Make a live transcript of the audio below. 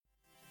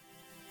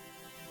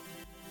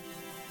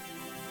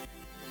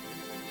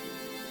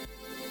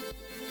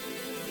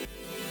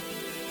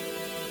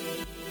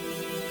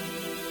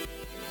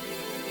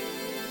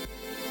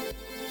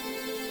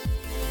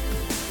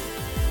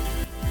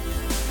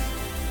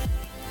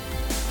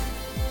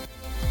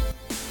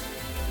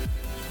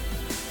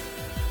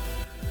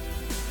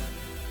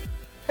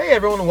Hey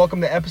everyone, and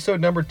welcome to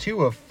episode number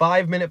 2 of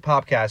 5 Minute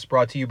Popcast,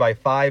 brought to you by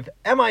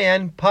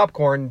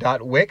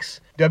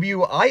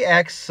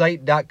 5minpopcorn.wix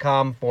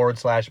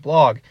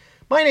site.com/blog.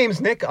 My name's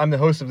Nick. I'm the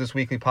host of this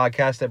weekly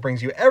podcast that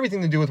brings you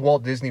everything to do with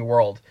Walt Disney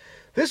World.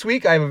 This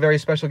week, I have a very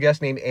special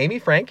guest named Amy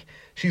Frank.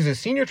 She's a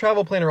senior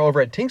travel planner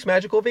over at Tink's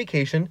Magical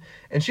Vacation,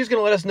 and she's going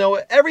to let us know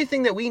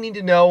everything that we need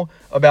to know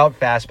about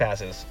Fast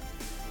Passes.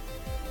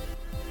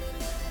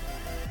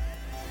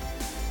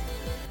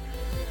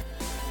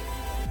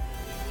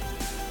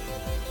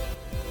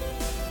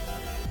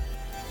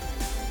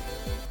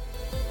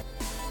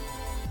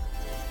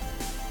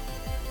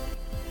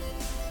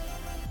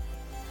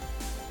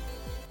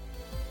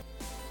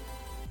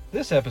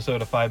 This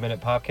episode of 5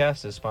 Minute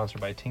Popcast is sponsored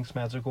by Tink's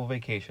Magical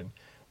Vacation.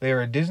 They are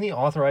a Disney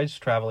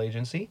authorized travel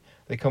agency.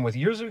 They come with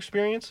years of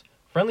experience,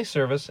 friendly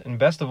service, and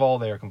best of all,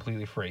 they are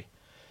completely free.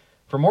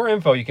 For more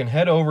info, you can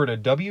head over to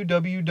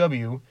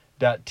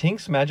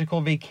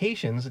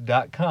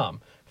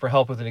www.tinksmagicalvacations.com for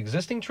help with an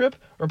existing trip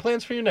or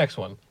plans for your next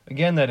one.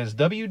 Again, that is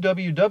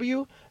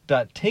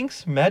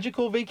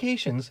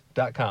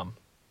www.tinksmagicalvacations.com.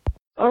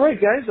 All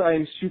right, guys, I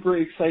am super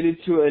excited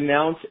to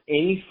announce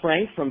Amy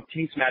Frank from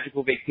Tink's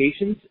Magical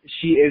Vacations.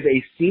 She is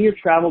a senior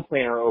travel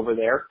planner over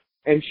there,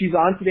 and she's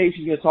on today.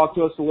 She's going to talk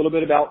to us a little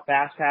bit about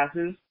Fast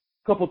Passes,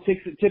 a couple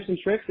tips and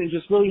tricks, and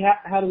just really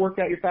how to work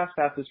out your Fast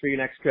Passes for your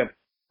next trip.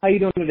 How you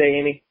doing today,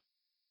 Amy?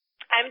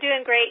 I'm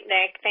doing great,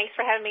 Nick. Thanks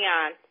for having me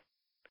on.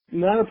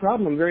 Not a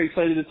problem. I'm very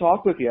excited to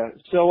talk with you.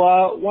 So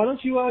why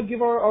don't you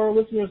give our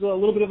listeners a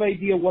little bit of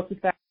idea what the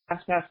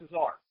Fast Passes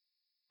are?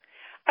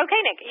 Okay,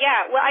 Nick.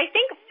 Yeah, well, I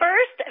think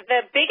first,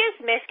 the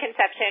biggest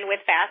misconception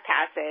with Fast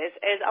Passes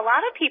is a lot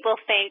of people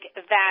think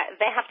that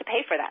they have to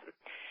pay for them.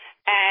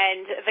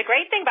 And the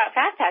great thing about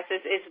Fast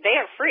Passes is they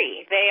are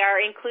free. They are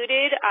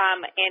included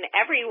in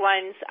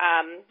everyone's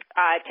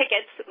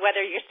tickets,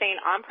 whether you're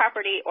staying on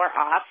property or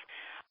off.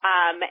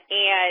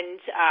 And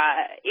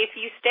if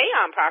you stay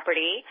on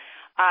property,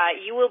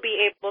 you will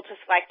be able to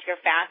select your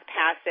Fast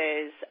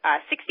Passes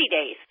 60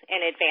 days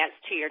in advance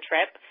to your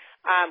trip.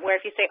 Where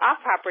if you stay off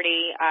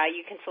property,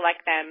 you can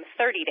select them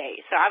 30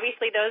 days. So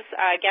obviously those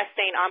guests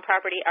staying on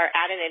property are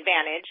at an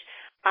advantage.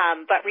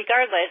 But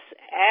regardless,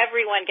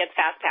 everyone gets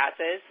Fast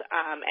Passes,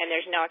 and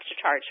there's no extra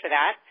charge for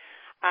that.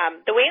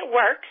 The way it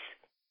works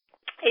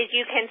is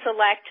you can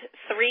select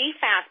 3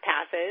 Fast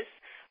Passes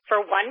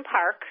for one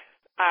park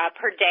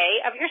per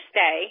day of your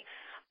stay.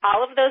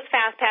 All of those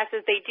Fast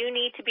Passes, they do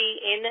need to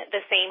be in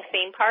the same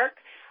theme park.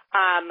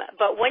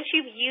 But once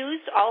you've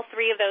used all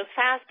 3 of those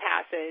Fast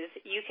Passes,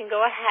 you can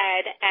go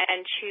ahead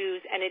and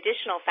choose an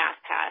additional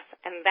Fast Pass,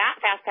 and that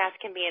Fast Pass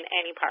can be in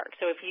any park.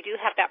 So if you do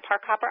have that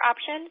park hopper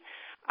option,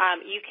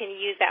 you can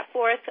use that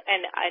 4th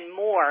and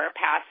more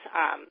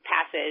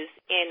passes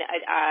in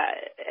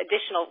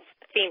additional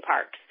theme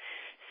parks.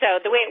 So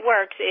the way it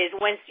works is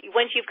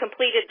once you've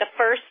completed the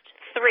first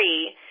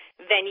 3,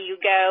 then you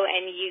go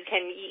and you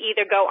can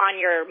either go on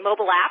your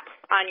mobile app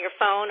on your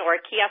phone or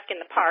a kiosk in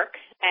the park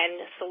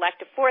and select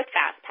a 4th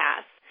Fast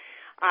Pass.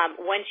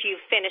 Once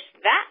you've finished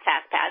that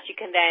Fast Pass, you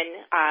can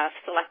then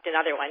select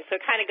another one. So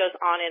it kind of goes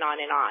on and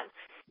on and on.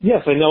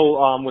 Yes, I know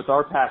with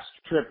our past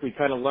trip, we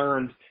kind of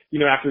learned,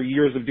 after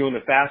years of doing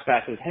the Fast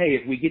Passes, hey,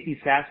 if we get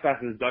these Fast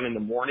Passes done in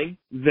the morning,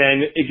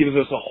 then it gives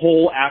us a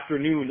whole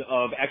afternoon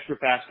of extra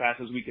Fast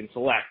Passes we can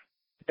select.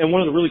 And one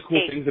of the really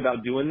cool things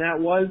about doing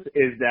that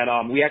is that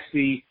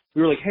we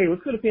were like, hey,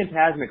 let's go to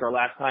Fantasmic our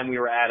last time we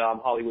were at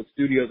Hollywood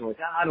Studios. And we're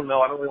like, I don't know.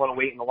 I don't really want to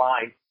wait in the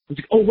line.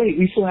 It's like, oh, wait,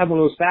 we still have one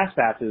of those Fast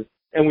Passes.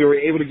 And we were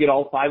able to get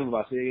all 5 of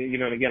us, and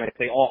again, I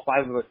say all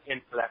 5 of us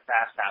in for that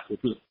Fast Pass, which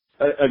was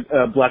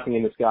a blessing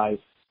in disguise.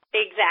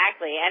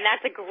 Exactly, and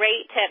that's a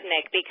great tip,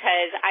 Nick,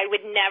 because I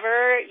would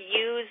never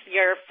use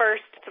your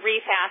first 3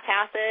 Fast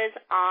Passes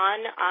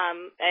on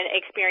an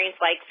experience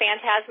like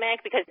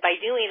Fantasmic, because by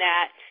doing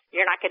that,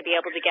 you're not going to be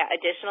able to get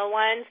additional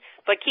ones.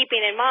 But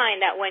keeping in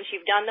mind that once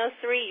you've done those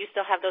 3, you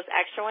still have those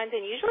extra ones,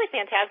 and usually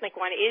Fantasmic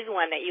one is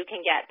one that you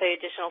can get the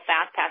additional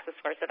Fast Passes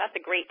for, so that's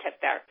a great tip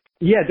there.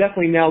 Yeah,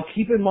 definitely. Now,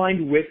 keep in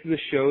mind with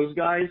the shows,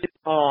 guys,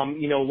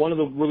 one of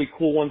the really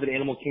cool ones at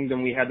Animal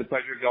Kingdom we had the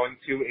pleasure of going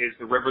to is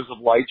the Rivers of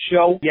Light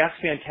show. Yes,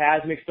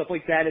 Fantasmic, stuff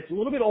like that. It's a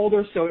little bit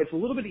older, so it's a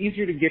little bit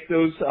easier to get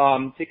those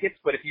tickets,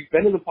 but if you've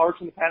been to the parks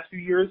in the past few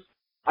years,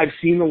 I've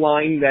seen the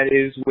line that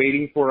is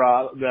waiting for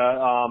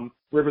the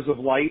Rivers of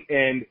Light,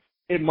 and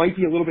it might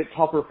be a little bit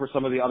tougher for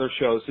some of the other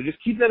shows. So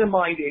just keep that in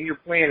mind in your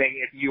planning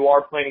if you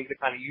are planning to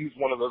kind of use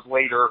one of those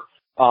later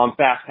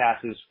Fast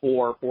Passes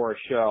for a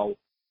show.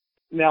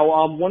 Now,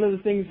 one of the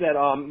things that,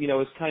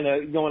 is kind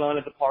of going on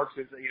at the parks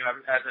is,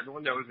 as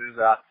everyone knows, is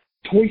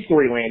Toy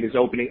Story Land is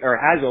opening, or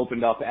has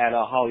opened up at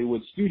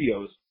Hollywood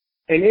Studios.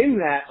 And in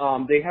that,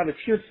 they have a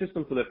tiered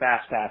system for the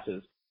Fast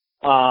Passes.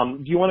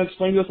 Do you want to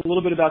explain to us a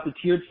little bit about the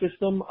tiered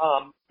system?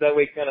 That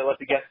way kind of let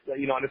the guests,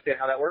 understand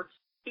how that works?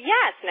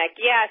 Yes, Nick.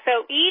 Yeah.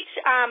 So each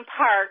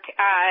park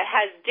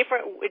has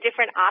different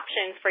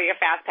options for your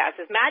Fast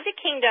Passes. Magic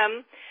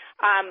Kingdom,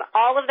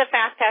 all of the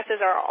Fast Passes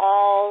are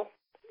all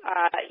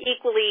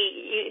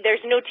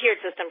there's no tiered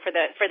system for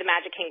the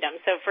Magic Kingdom.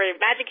 So for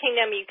Magic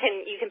Kingdom, you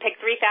can pick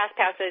 3 fast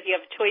passes. You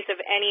have a choice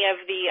of any of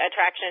the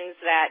attractions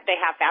that they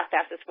have fast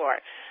passes for.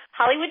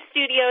 Hollywood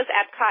Studios,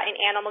 Epcot, and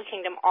Animal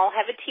Kingdom all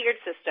have a tiered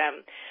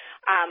system.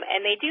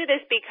 And they do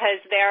this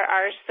because there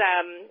are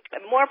some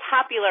more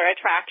popular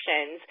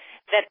attractions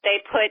that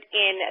they put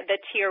in the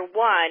Tier 1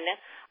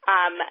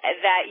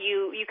 that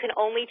you can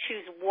only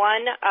choose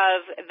one of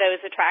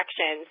those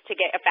attractions to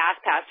get a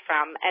fast pass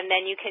from, and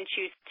then you can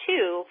choose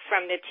 2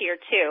 from the Tier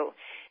 2.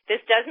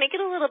 This does make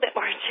it a little bit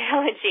more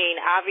challenging,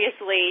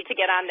 obviously, to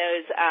get on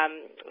those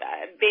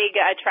big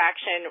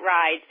attraction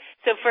rides.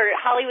 So for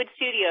Hollywood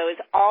Studios,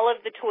 all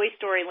of the Toy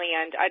Story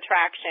Land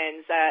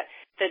attractions,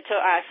 the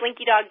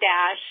Slinky Dog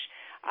Dash,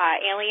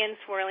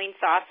 Alien Swirling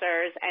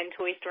Saucers, and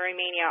Toy Story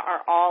Mania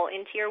are all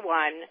in Tier 1.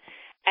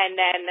 And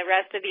then the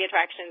rest of the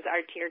attractions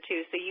are Tier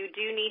 2. So you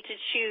do need to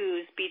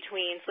choose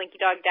between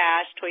Slinky Dog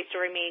Dash, Toy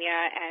Story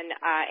Mania, and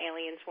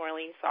Alien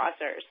Swirling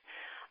Saucers.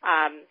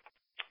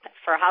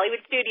 For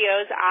Hollywood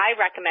Studios, I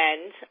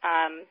recommend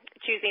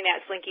choosing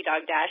that Slinky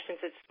Dog Dash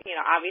since it's,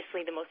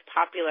 obviously the most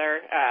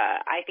popular,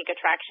 I think,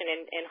 attraction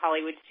in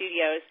Hollywood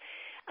Studios.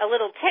 A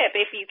little tip,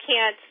 if you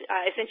can't,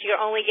 since you're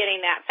only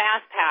getting that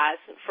fast pass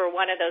for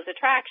one of those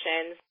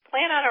attractions,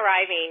 plan on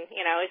arriving,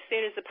 as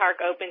soon as the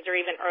park opens or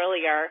even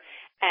earlier,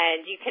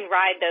 and you can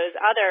ride those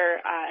other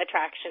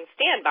attractions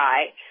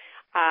standby,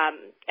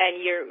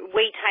 and your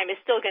wait time is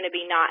still going to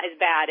be not as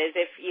bad as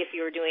if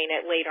you were doing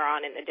it later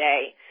on in the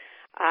day.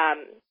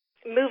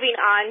 Moving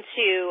on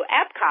to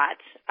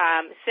Epcot,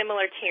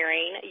 similar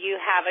tiering, you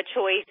have a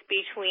choice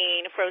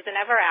between Frozen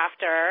Ever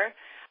After,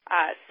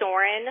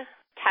 Soarin',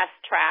 Test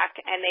Track,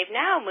 and they've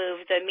now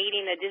moved the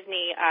Meeting the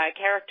Disney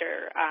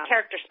character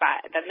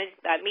spot,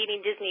 the Meeting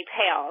Disney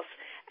Pals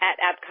at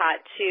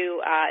Epcot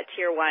to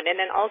Tier 1, and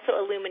then also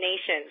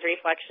Illuminations,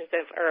 Reflections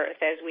of Earth,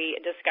 as we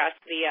discussed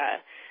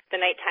the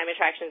nighttime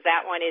attractions.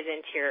 That one is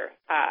in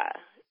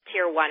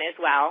Tier 1 as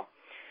well.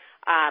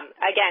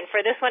 Again,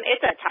 for this one,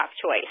 it's a tough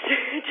choice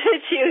to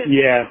choose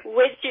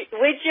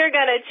which you're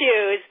going to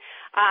choose.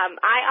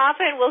 I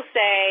often will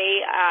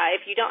say,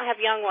 if you don't have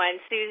young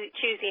ones,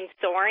 choosing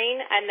Soaring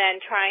and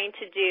then trying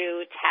to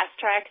do Test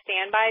Track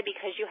Standby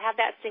because you have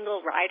that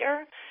single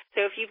rider.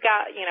 So if you've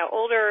got,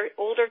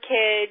 older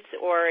kids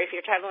or if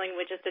you're traveling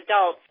with just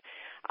adults,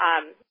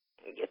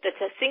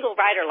 the single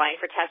rider line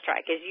for Test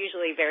Track is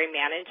usually very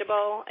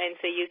manageable, and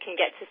so you can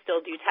get to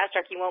still do Test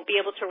Track. You won't be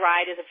able to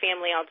ride as a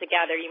family all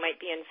together. You might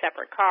be in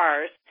separate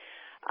cars.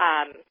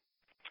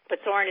 But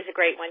Soarin' is a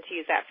great one to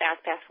use that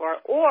Fast Pass for.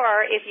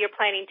 Or if you're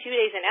planning 2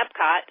 days in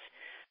Epcot,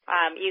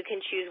 you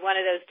can choose one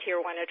of those Tier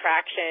 1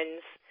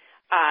 attractions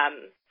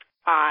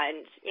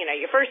on,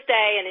 your first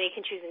day, and then you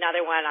can choose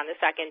another one on the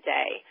second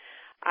day.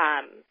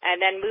 And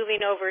then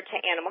moving over to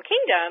Animal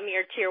Kingdom,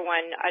 your Tier 1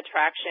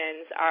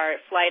 attractions are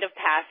Flight of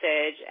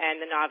Passage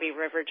and the Na'vi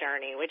River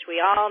Journey, which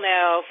we all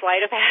know Flight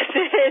of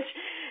Passage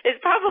is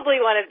probably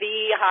one of the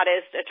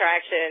hottest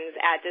attractions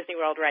at Disney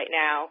World right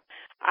now.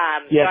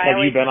 Yes, so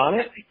have you been on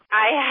it?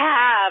 I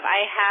have.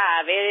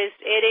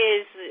 It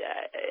is,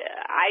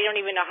 I don't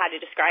even know how to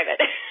describe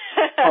it.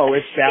 Oh,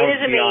 it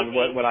sounds beyond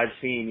what I've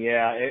seen.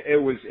 Yeah, it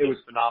was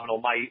phenomenal.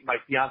 My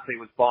fiance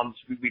was bummed.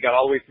 We got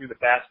all the way through the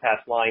Fast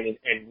Pass line,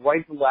 and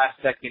right the last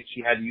second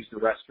she had to use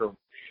the restroom.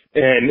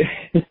 And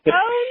oh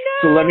no!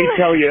 So let me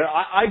tell you,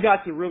 I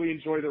got to really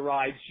enjoy the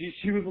ride.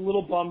 She was a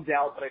little bummed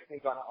out, but I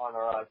think on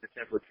our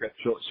December trip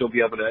she'll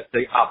be able to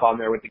hop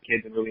on there with the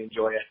kids and really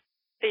enjoy it.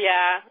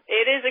 Yeah,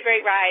 it is a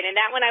great ride, and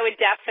that one I would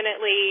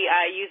definitely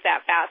use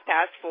that Fast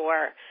Pass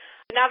for.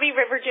 Na'vi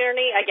River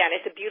Journey, again,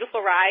 it's a beautiful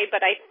ride,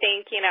 but I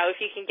think, if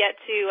you can get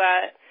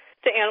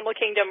to Animal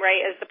Kingdom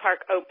right as the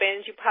park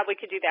opens, you probably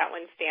could do that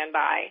one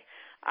standby.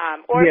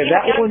 Or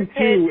that one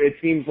too, it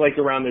seems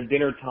like around the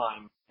dinner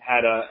time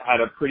had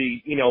a pretty,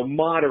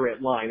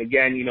 moderate line.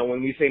 Again, when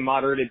we say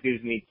moderate at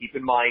Disney, keep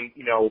in mind,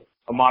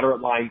 a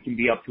moderate line can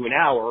be up to an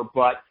hour,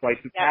 but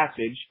Flights of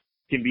Passage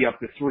can be up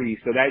to 3.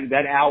 So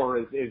that hour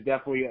is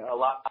definitely a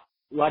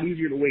lot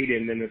easier to wait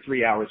in than the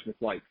 3 hours for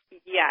flights.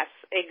 Yes,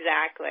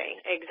 exactly.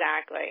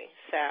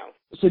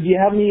 So do you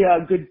have any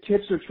good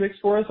tips or tricks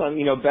for us on,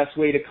 best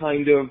way to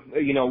kind of,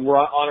 we're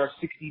on our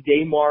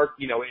 60-day mark,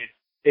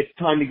 it's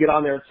time to get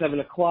on there at 7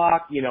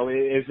 o'clock,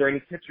 is there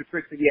any tips or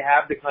tricks that you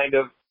have to kind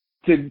of,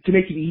 to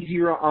make it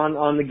easier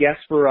on the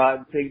guests for,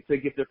 to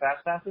get their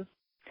Fast Passes?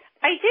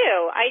 I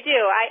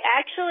do.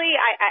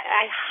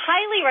 I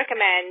highly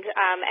recommend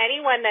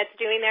anyone that's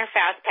doing their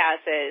Fast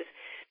Passes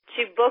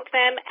to book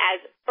them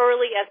as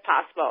early as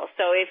possible.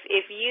 So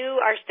if you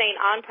are staying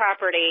on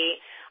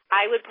property,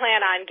 I would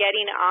plan on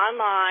getting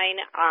online,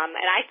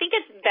 and I think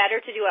it's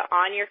better to do it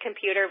on your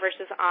computer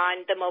versus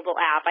on the mobile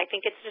app. I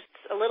think it's just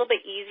a little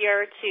bit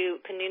easier to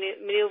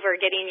maneuver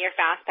getting your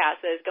Fast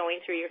Passes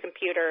going through your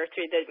computer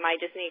through the My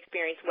Disney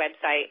Experience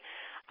website.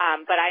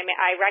 But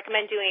I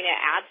recommend doing it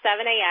at 7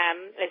 a.m.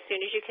 as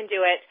soon as you can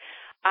do it.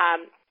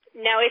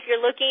 Now, if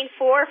you're looking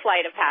for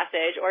Flight of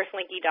Passage or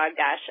Slinky Dog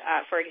Dash,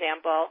 for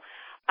example,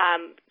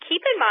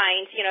 keep in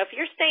mind, if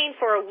you're staying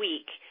for a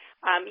week,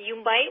 You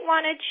might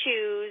want to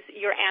choose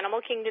your Animal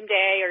Kingdom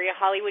day or your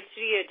Hollywood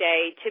Studio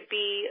day to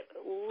be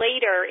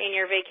later in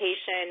your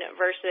vacation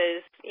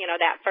versus,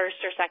 that first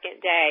or second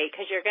day,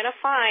 because you're going to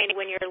find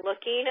when you're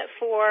looking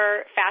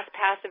for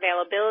FastPass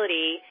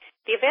availability,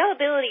 the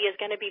availability is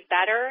going to be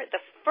better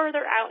the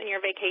further out in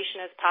your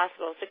vacation as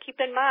possible. So keep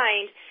in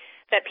mind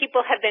that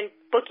people have been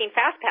booking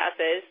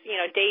FastPasses,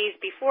 days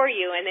before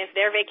you, and if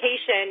their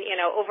vacation,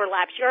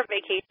 overlaps your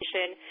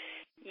vacation,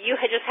 you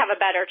just have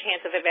a better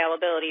chance of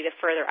availability the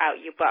further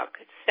out you book.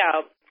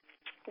 So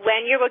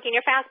when you're booking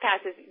your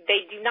FastPasses,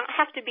 they do not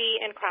have to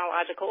be in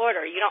chronological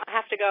order. You don't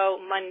have to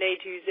go Monday,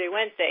 Tuesday,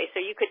 Wednesday.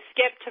 So you could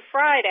skip to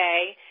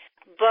Friday,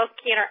 book,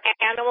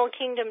 Animal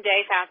Kingdom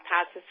Day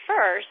FastPasses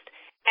first,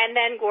 and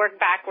then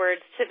work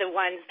backwards to the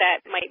ones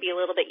that might be a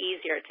little bit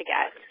easier to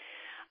get.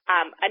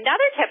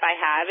 Another tip I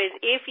have is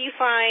if you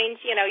find,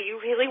 you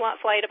really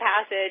want Flight of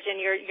Passage and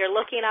you're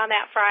looking on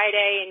that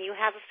Friday and you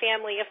have a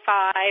family of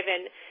 5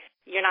 and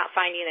you're not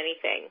finding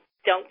anything,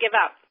 don't give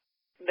up.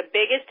 The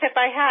biggest tip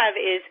I have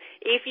is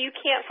if you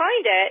can't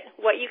find it,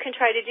 what you can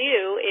try to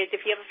do is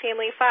if you have a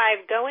family of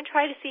 5, go and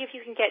try to see if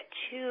you can get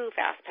 2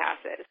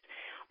 FastPasses.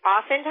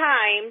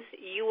 Oftentimes,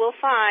 you will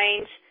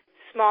find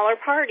smaller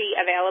party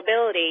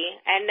availability,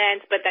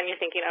 but then you're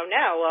thinking, oh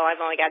no, well, I've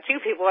only got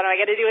 2 people, what am I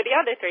going to do with the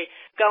other 3?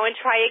 Go and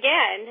try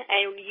again,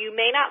 and you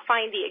may not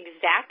find the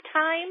exact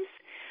times,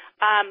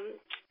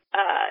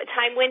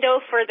 time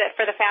window for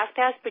the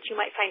FastPass, but you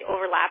might find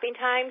overlapping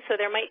times. So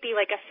there might be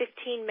like a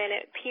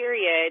 15-minute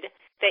period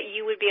that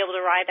you would be able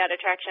to ride that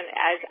attraction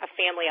as a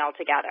family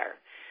altogether.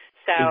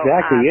 So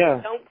exactly,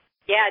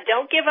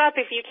 don't give up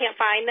if you can't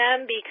find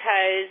them,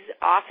 because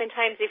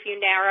oftentimes if you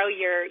narrow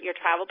your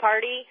travel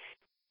party,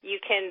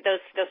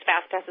 those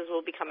FastPasses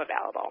will become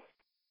available.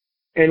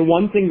 And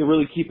one thing to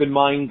really keep in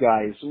mind,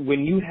 guys,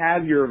 when you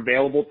have your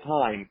available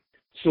time,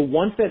 so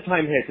once that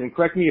time hits, and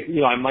correct me if,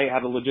 I might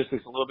have the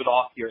logistics a little bit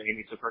off here,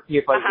 Amy, so correct me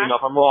if if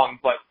I'm wrong,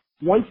 but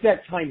once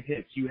that time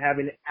hits, you have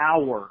an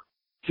hour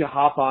to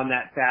hop on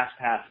that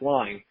FastPass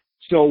line.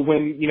 So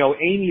when,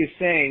 Amy is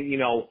saying,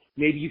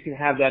 maybe you can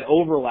have that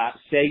overlap,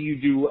 say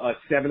you do a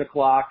 7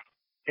 o'clock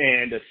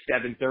and a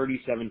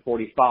 7:30,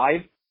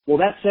 7:45, well,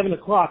 that 7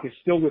 o'clock is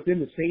still within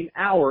the same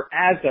hour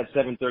as that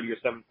 7:30 or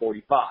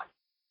 7:45.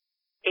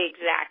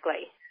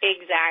 Exactly.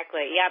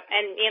 Yep.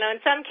 And, in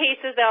some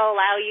cases they'll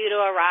allow you to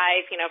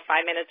arrive,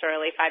 5 minutes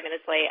early, 5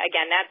 minutes late.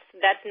 Again,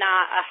 that's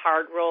not a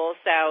hard rule.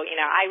 So,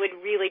 I would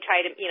really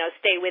try to,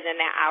 stay within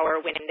that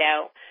hour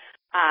window.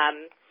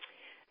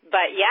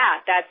 But yeah,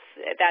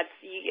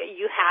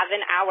 you have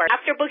an hour.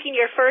 After booking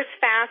your first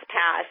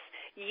FastPass,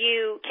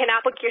 you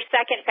cannot book your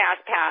second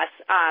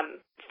FastPass,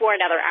 for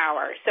another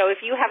hour. So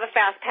if you have a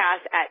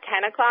FastPass at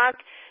 10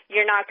 o'clock,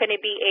 you're not going to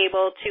be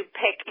able to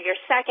pick your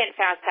second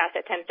FastPass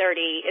at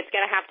 10:30. It's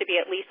going to have to be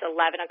at least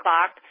 11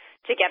 o'clock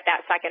to get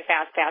that second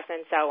FastPass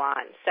and so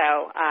on.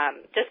 So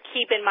just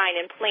keep in mind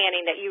in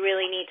planning that you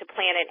really need to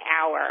plan an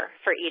hour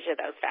for each of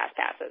those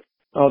FastPasses.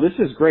 Oh, this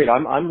is great.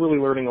 I'm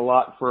really learning a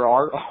lot for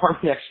our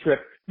next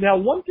trip. Now,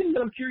 one thing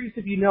that I'm curious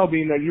if you know,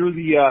 being that you're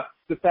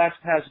the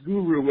FastPass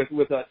guru with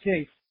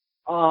Tinks,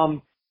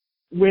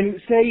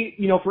 when, say,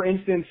 for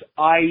instance,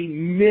 I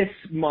miss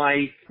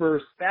my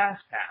first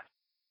FastPass,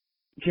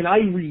 can I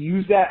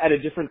reuse that at a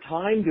different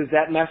time? Does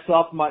that mess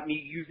up me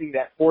using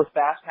that 4th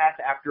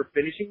FastPass after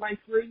finishing my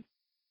 3?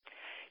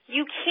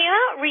 You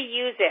cannot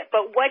reuse it,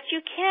 but what you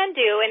can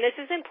do, and this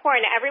is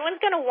important, everyone's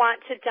going to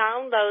want to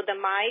download the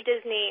My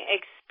Disney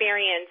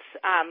Experience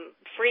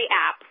free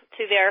app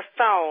to their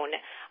phone.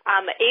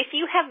 If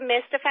you have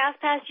missed a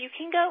FastPass, you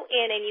can go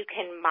in and you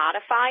can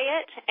modify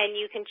it, and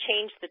you can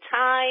change the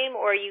time,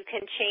 or you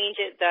can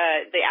change it,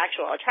 the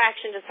actual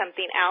attraction to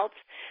something else.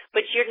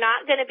 But you're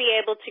not going to be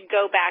able to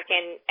go back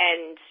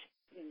and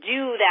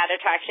do that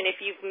attraction if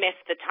you've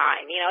missed the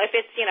time. If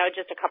it's,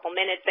 just a couple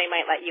minutes, they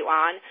might let you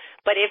on.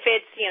 But if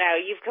it's,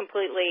 you've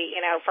completely,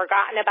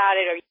 forgotten about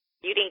it, or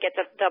you didn't get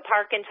the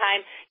park in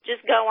time,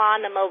 just go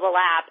on the mobile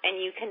app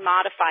and you can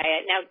modify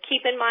it. Now,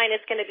 keep in mind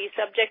it's going to be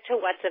subject to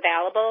what's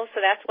available,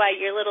 so that's why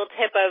your little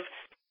tip of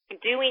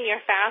doing your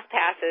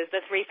FastPasses,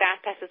 the 3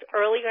 FastPasses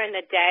earlier in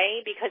the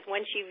day, because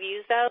once you've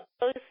used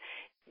those,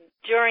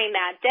 during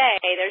that day,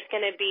 there's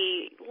going to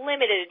be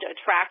limited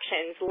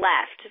attractions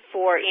left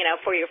for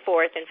your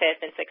 4th and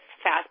 5th and 6th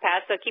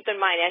FastPass. So keep in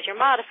mind, as you're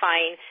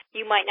modifying,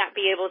 you might not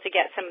be able to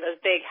get some of those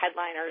big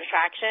headliner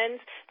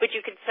attractions, but you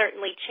could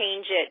certainly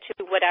change it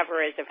to whatever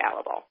is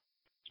available.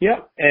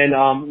 Yeah,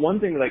 and one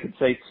thing that I could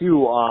say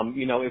too,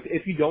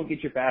 if you don't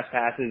get your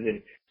FastPasses and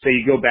say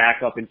you go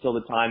back up until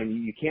the time and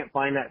you can't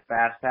find that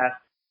FastPass,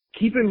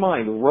 keep in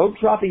mind, rope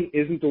dropping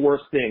isn't the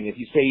worst thing. If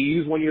you say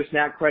you use one of your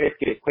snack credits,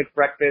 get a quick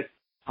breakfast,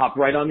 hop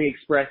right on the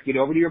Express, get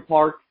over to your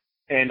park,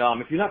 and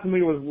if you're not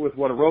familiar with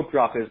what a rope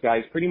drop is,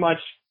 guys, pretty much,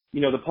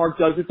 the park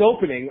does its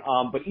opening,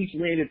 but each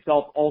lane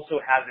itself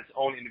also has its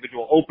own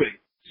individual opening.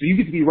 So you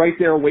get to be right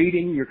there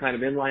waiting, you're kind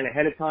of in line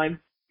ahead of time,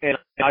 and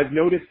I've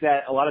noticed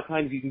that a lot of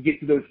times you can get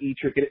to those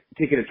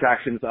e-ticket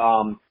attractions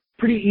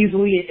pretty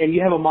easily, and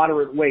you have a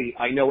moderate wait.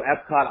 I know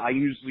Epcot, I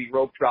usually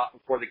rope drop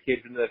before the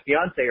kids and the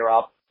fiance are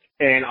up,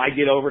 And I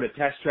get over to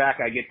Test Track.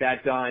 I get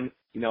that done.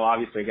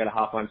 Obviously I got to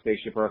hop on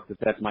Spaceship Earth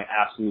because that's my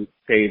absolute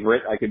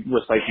favorite. I could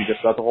recite you just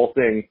about the whole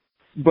thing.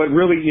 But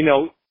really,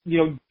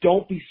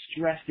 don't be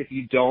stressed if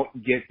you don't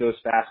get those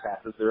fast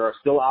passes. There are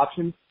still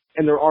options,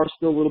 and there are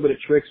still a little bit of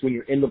tricks when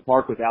you're in the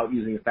park without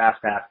using a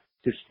fast pass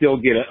to still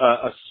get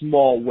a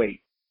small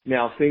wait.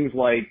 Now, things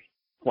like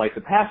Flight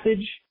of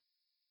Passage,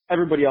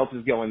 everybody else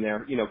is going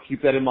there.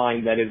 Keep that in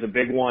mind. That is a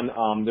big one.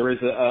 There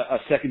is a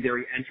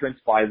secondary entrance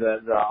by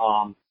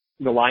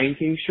the Lion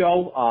King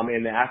show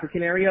in the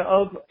African area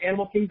of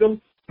Animal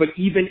Kingdom. But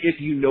even if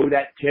you know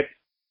that tip,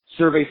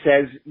 survey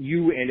says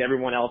you and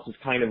everyone else is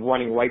kind of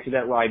running right to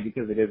that ride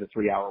because it is a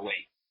 3-hour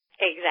wait.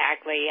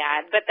 Exactly,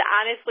 yeah. But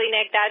honestly,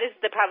 Nick, that is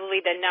probably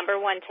the number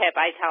one tip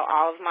I tell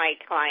all of my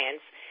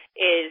clients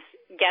is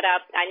get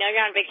up. I know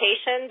you're on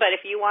vacation, but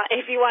if you want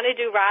to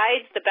do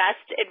rides, the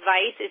best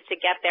advice is to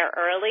get there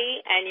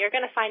early, and you're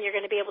going to find you're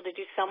going to be able to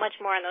do so much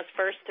more in those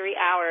first 3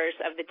 hours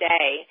of the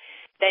day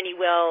than you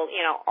will,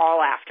 all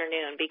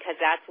afternoon, because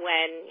that's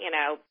when,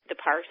 the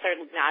parks are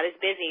not as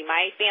busy.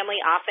 My family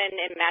often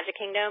in Magic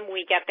Kingdom,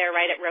 we get there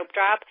right at rope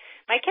drop.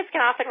 My kids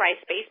can often ride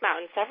Space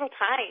Mountain several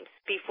times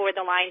before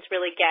the lines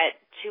really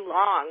get too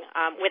long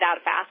without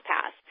a fast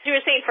pass. You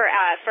were saying for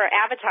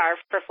Avatar,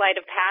 for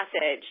Flight of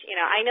Passage,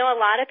 I know a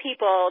lot of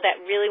people that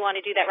really want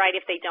to do that ride,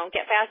 if they don't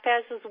get fast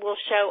passes, will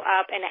show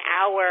up an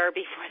hour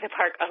before the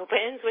park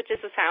opens, which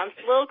sounds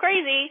a little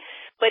crazy.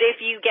 But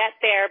if you get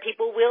there,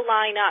 people will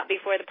line up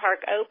before the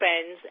park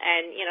opens,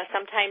 and,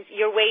 sometimes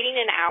you're waiting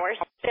an hour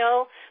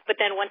still, but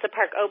then once the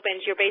park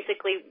opens, you're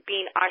basically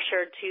being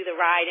ushered to the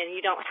ride, and you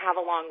don't have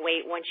a long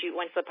wait once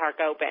the park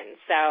opens.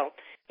 So,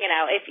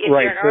 if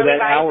right, you're an early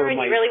riser and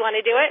you really want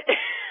to do it,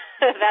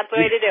 that's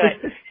the way to do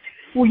it.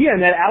 Well, yeah,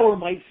 and that hour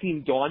might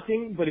seem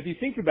daunting, but if you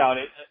think about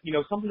it,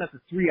 something that's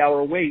a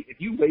 3-hour wait,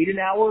 if you wait an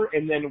hour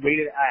and then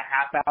waited a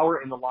half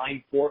hour in the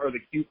line or the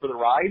queue for the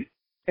ride,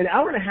 an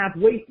hour and a half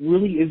wait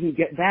really isn't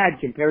bad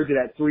compared to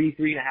that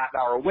 3.5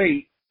 hour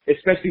wait,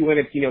 especially when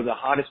it's, the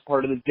hottest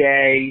part of the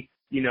day.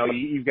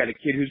 You've got a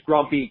kid who's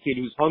grumpy, a kid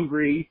who's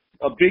hungry,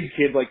 a big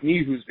kid like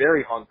me who's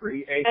very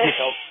hungry, and,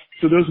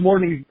 so those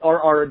mornings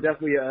are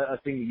definitely a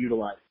thing to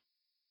utilize.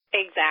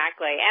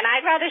 Exactly. And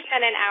I'd rather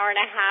spend an hour and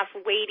a half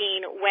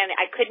waiting when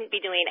I couldn't be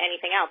doing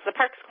anything else. The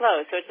park's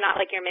closed, so it's not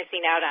like you're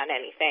missing out on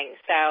anything.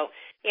 So,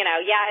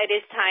 yeah, it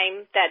is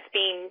time that's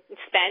being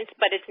spent,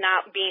 but it's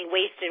not being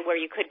wasted where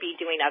you could be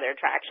doing other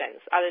attractions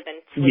other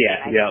than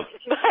sleeping. Yeah.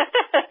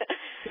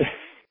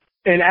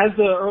 And as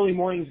the early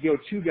mornings go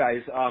too,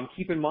 guys,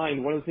 keep in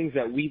mind one of the things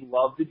that we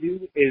love to do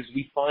is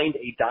we find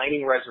a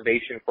dining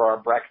reservation for our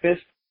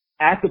breakfast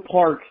at the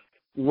park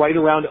right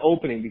around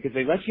opening, because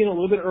they let you in a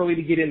little bit early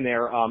to get in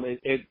there.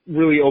 It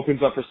really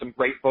opens up for some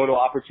great photo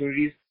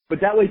opportunities.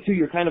 But that way, too,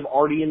 you're kind of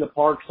already in the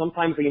park.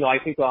 Sometimes, I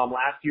think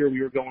last year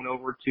we were going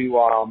over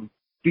to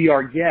be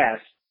our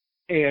guest,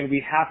 and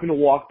we happened to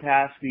walk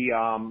past the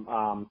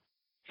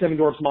Seven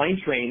Dwarfs Mine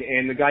Train,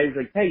 and the guy is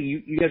like, hey,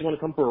 you guys want to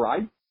come for a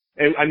ride?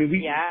 And,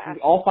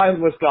 all 5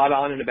 of us got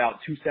on in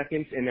about 2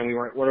 seconds, and then we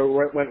went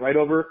right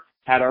over,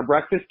 had our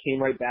breakfast,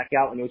 came right back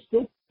out, and it was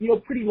still,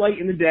 pretty light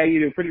in the day,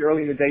 pretty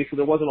early in the day, so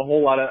there wasn't a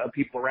whole lot of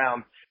people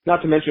around.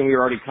 Not to mention we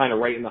were already kind of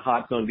right in the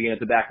hot zone being at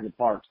the back of the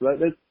park. So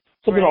that's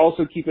something to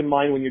also keep in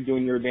mind when you're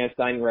doing your advanced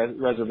dining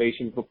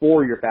reservations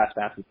before your fast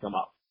passes come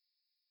up.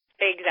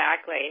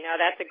 Exactly. No,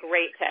 that's a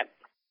great tip.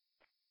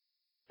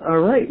 All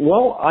right.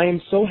 Well, I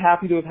am so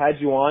happy to have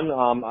had you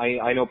on.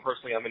 I know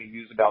personally I'm going to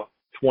use about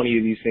 20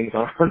 of these things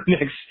on our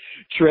next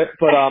trip.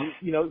 But,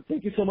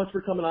 thank you so much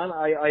for coming on.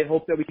 I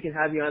hope that we can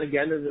have you on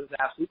again. It was an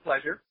absolute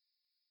pleasure.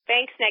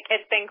 Thanks, Nick.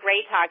 It's been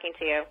great talking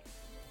to you.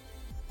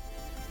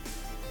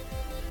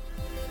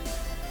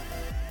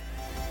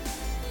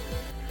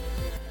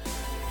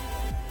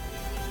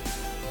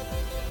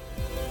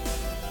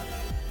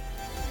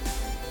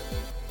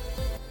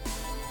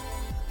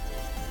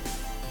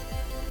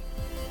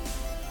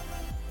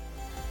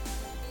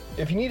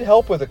 If you need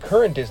help with a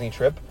current Disney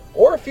trip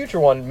or a future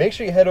one, make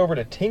sure you head over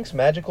to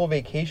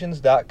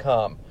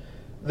tinksmagicalvacations.com.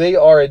 They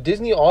are a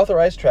Disney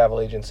authorized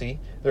travel agency.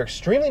 They're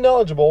extremely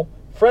knowledgeable,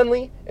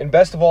 friendly, and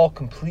best of all,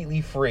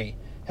 completely free.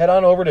 Head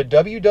on over to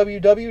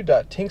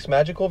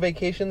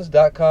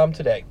www.tinksmagicalvacations.com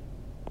today.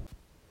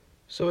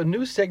 So a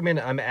new segment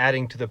I'm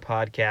adding to the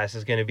podcast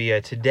is going to be a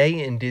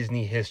Today in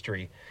Disney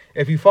History.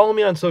 If you follow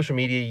me on social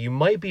media, you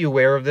might be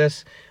aware of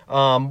this.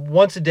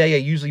 Once a day, I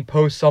usually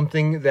post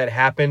something that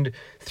happened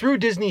through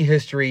Disney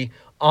history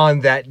on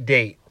that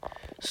date.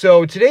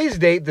 So today's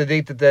date, the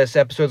date that this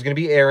episode is going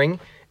to be airing,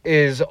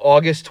 is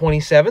August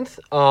 27th.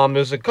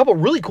 There's a couple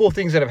really cool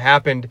things that have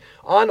happened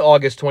on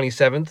August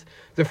 27th.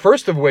 The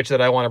first of which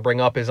that I want to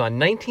bring up is on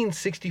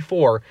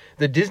 1964,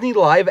 the Disney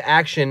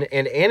live-action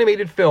and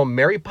animated film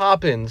Mary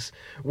Poppins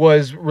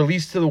was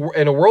released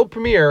in a world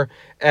premiere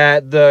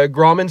at the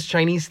Grauman's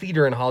Chinese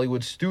Theater in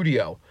Hollywood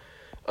Studio.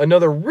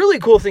 Another really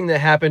cool thing that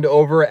happened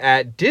over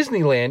at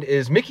Disneyland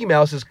is Mickey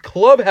Mouse's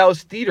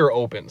Clubhouse Theater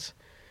opens.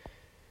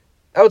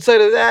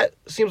 Outside of that,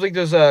 seems like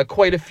there's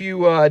quite a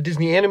few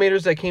Disney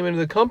animators that came into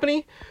the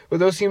company, but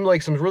those seem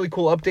like some really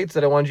cool updates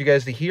that I wanted you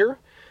guys to hear.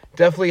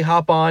 Definitely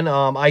hop on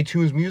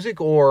iTunes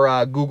Music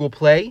or Google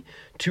Play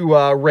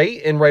to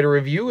rate and write a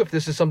review. If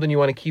this is something you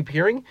want to keep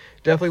hearing,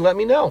 definitely let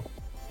me know.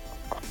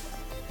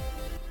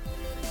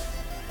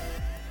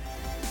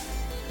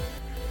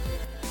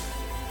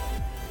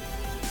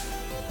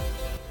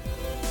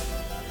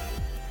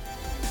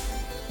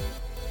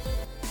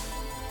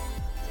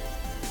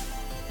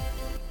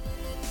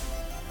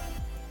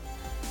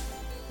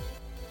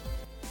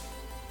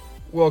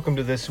 Welcome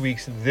to this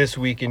week's This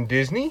Week in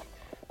Disney.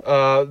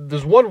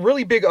 There's one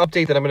really big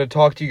update that I'm going to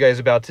talk to you guys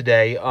about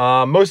today.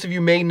 Most of you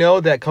may know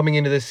that coming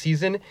into this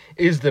season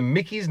is the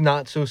Mickey's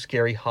Not So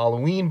Scary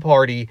Halloween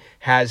Party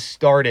has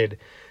started.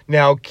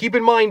 Now, keep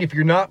in mind, if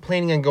you're not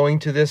planning on going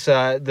to this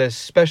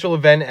special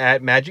event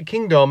at Magic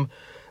Kingdom,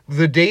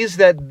 the dates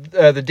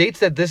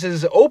that this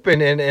is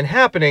open and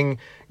happening,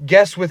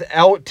 guests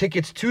without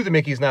tickets to the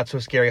Mickey's Not So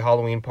Scary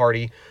Halloween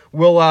Party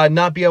will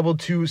not be able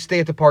to stay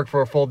at the park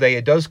for a full day.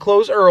 It does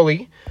close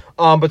early,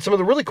 but some of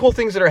the really cool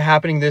things that are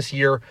happening this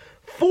year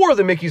for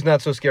the Mickey's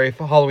Not So Scary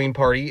Halloween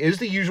Party is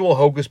the usual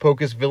Hocus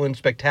Pocus Villain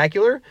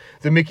Spectacular,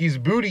 the Mickey's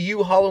Boo to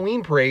You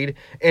Halloween Parade,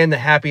 and the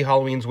Happy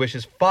Halloween's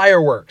Wishes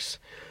fireworks.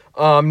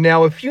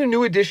 Now, a few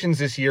new additions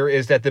this year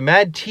is that the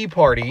Mad Tea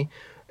Party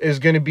is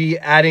going to be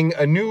adding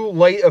a new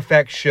light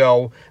effect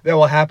show that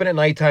will happen at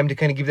nighttime to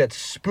kind of give that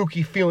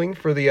spooky feeling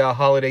for the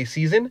holiday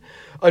season.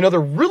 Another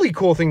really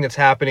cool thing that's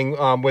happening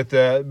with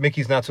the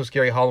Mickey's Not So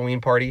Scary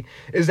Halloween Party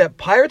is that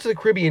Pirates of the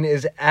Caribbean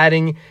is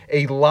adding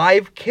a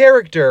live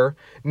character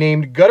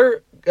named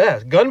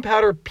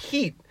Gunpowder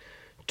Pete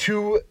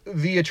to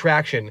the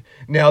attraction.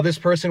 Now, this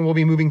person will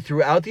be moving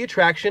throughout the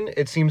attraction.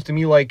 It seems to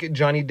me like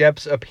Johnny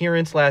Depp's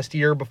appearance last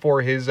year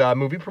before his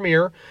movie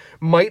premiere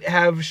might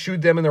have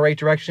shooed them in the right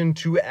direction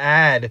to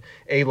add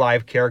a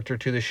live character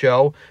to the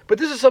show. But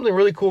this is something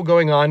really cool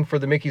going on for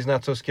the Mickey's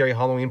Not So Scary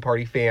Halloween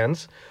Party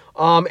fans.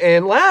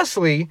 And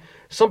lastly,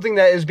 something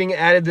that is being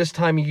added this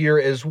time of year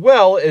as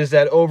well is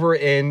that over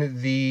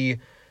in the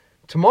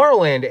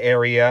Tomorrowland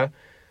area,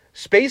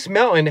 Space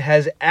Mountain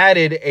has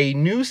added a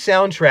new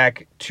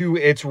soundtrack to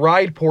its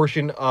ride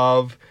portion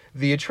of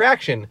the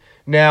attraction.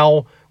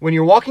 Now, when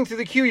you're walking through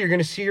the queue, you're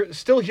going to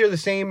still hear the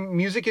same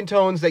music and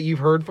tones that you've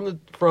heard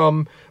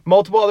from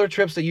multiple other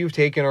trips that you've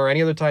taken or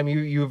any other time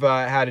you've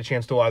had a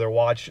chance to either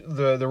watch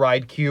the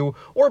ride queue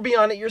or be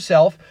on it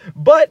yourself.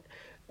 But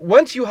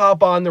once you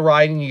hop on the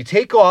ride and you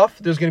take off,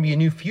 there's going to be a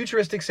new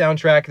futuristic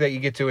soundtrack that you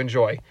get to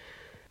enjoy.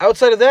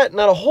 Outside of that,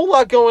 not a whole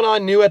lot going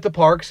on new at the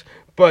parks,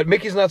 but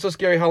Mickey's Not So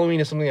Scary Halloween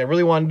is something I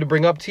really wanted to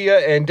bring up to you,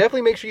 and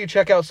definitely make sure you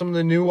check out some of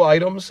the new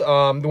items.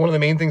 One of the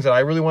main things that I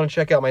really want to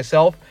check out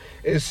myself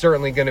is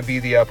certainly going to be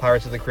the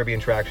Pirates of the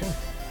Caribbean attraction.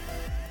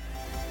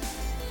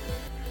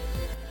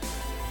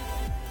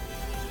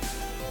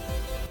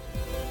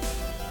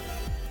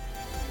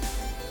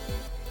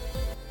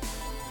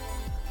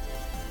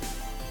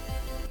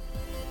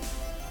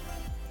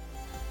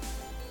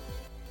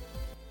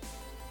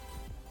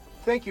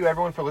 Thank you,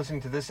 everyone, for listening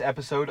to this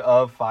episode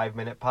of 5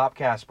 Minute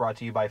Popcast, brought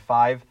to you by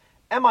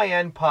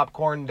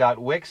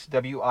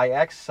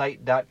 5minpopcorn.wix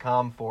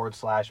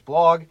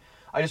site.com/blog.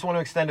 I just want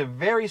to extend a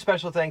very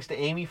special thanks to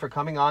Amy for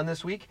coming on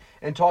this week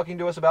and talking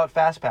to us about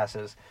Fast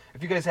Passes.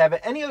 If you guys have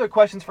any other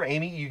questions for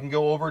Amy, you can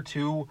go over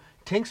to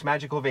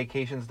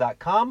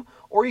tinksmagicalvacations.com,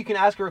 or you can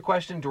ask her a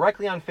question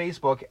directly on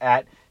Facebook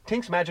at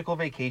Tink's Magical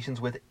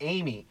Vacations with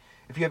Amy.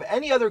 If you have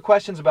any other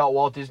questions about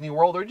Walt Disney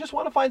World or just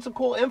want to find some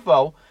cool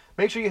info,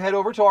 make sure you head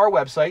over to our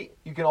website.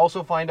 You can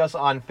also find us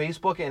on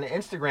Facebook and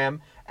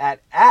Instagram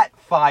at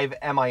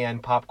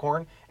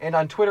 5minpopcorn and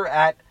on Twitter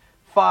at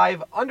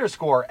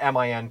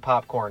 5_min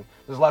popcorn.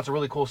 There's lots of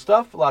really cool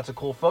stuff, lots of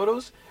cool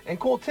photos, and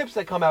cool tips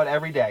that come out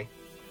every day.